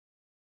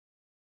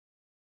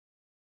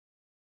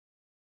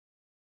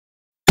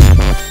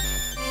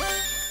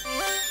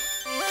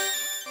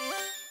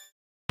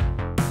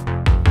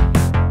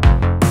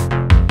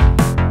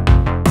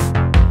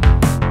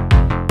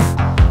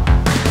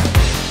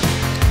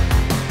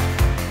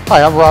Hi,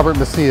 I'm Robert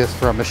Macias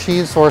from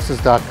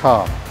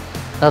MachineSources.com.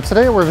 Now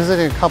today we're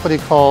visiting a company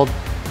called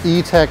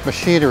E-Tech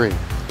Machinery,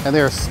 and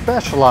they are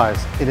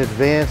specialized in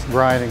advanced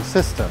grinding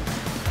systems.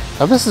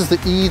 Now this is the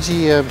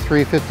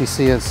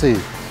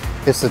EGM-350CNC.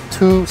 It's a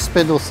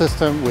 2-spindle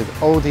system with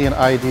OD and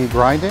ID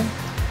grinding,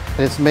 and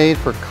it's made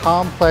for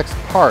complex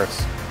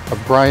parts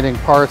of grinding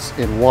parts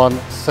in one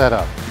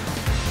setup.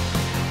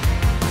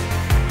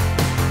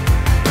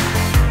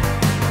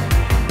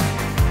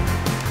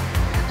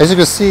 As you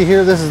can see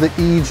here, this is the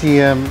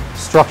EGM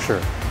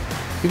structure.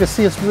 You can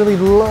see it's really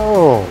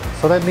low,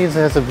 so that means it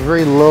has a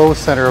very low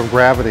center of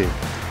gravity.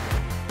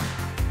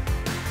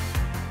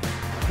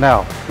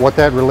 Now, what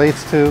that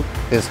relates to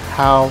is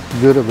how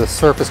good of the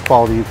surface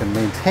quality you can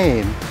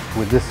maintain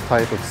with this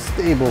type of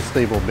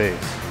stable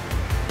base.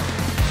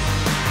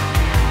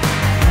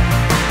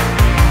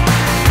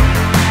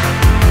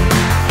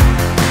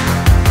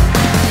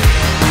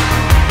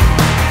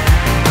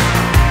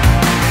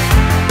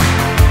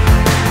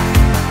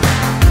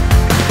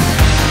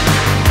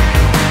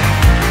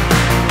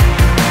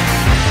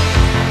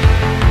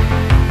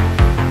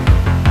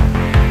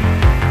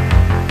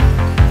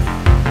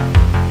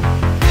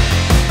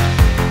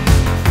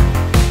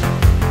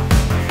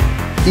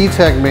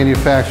 E-Tech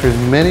manufactures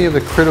many of the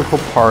critical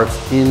parts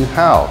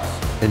in-house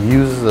and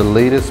uses the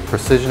latest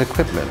precision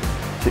equipment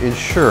to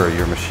ensure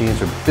your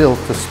machines are built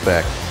to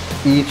spec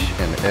each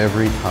and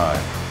every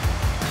time.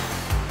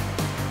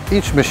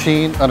 Each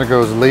machine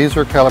undergoes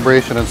laser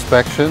calibration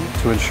inspection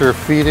to ensure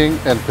feeding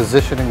and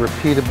positioning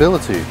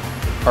repeatability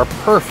are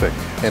perfect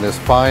and is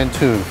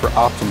fine-tuned for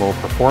optimal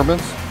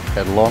performance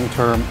and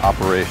long-term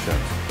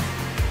operations.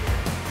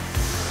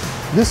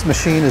 This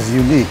machine is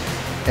unique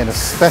and is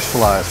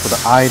specialized for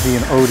the ID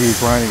and OD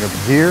grinding of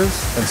gears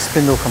and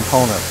spindle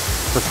components,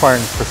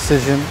 requiring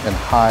precision and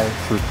high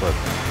throughput.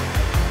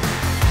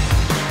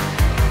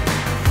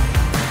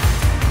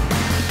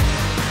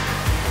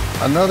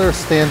 Another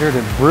standard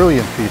and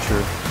brilliant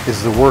feature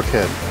is the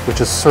workhead,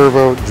 which is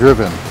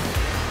servo-driven,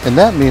 and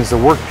that means the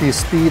workpiece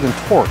speed and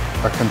torque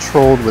are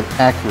controlled with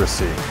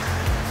accuracy.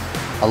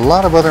 A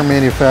lot of other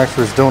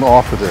manufacturers don't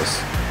offer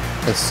this,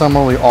 and some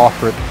only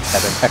offer it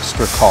at an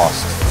extra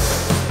cost.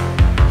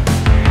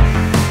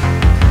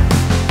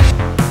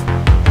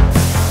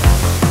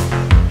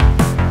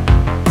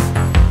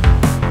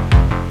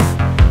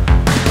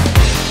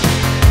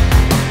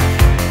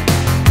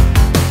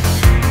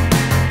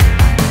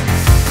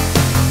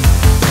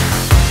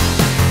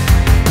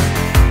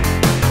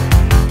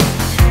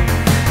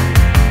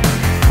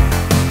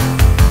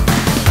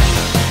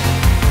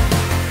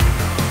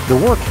 The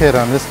workhead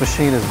on this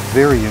machine is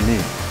very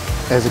unique,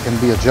 as it can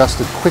be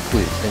adjusted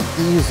quickly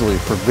and easily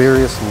for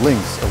various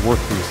lengths of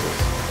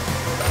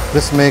workpieces.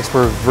 This makes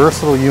for a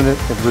versatile unit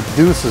and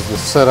reduces the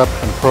setup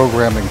and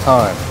programming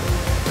time.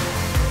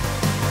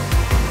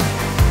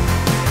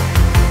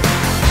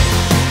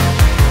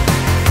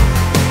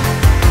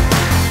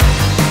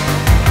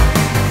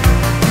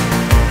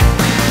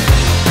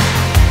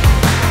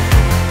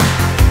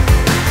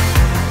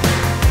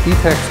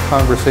 E-Tech's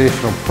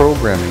conversational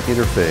programming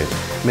interface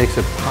makes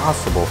it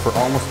possible for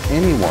almost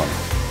anyone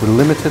with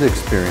limited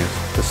experience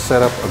to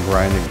set up a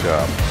grinding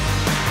job.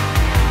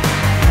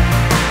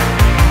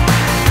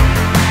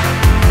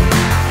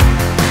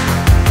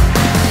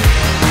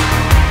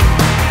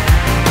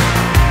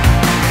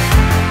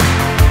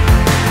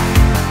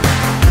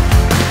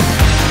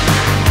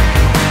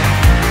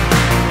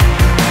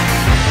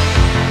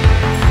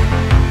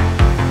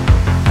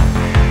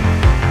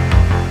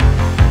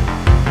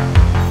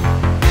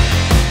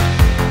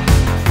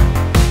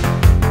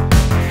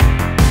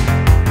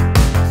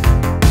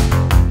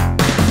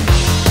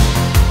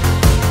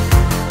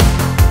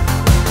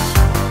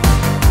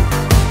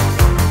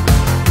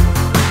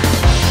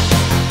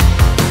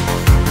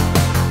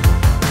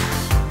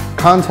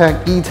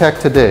 Contact E-Tech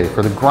today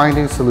for the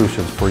grinding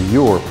solutions for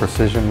your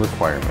precision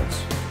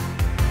requirements.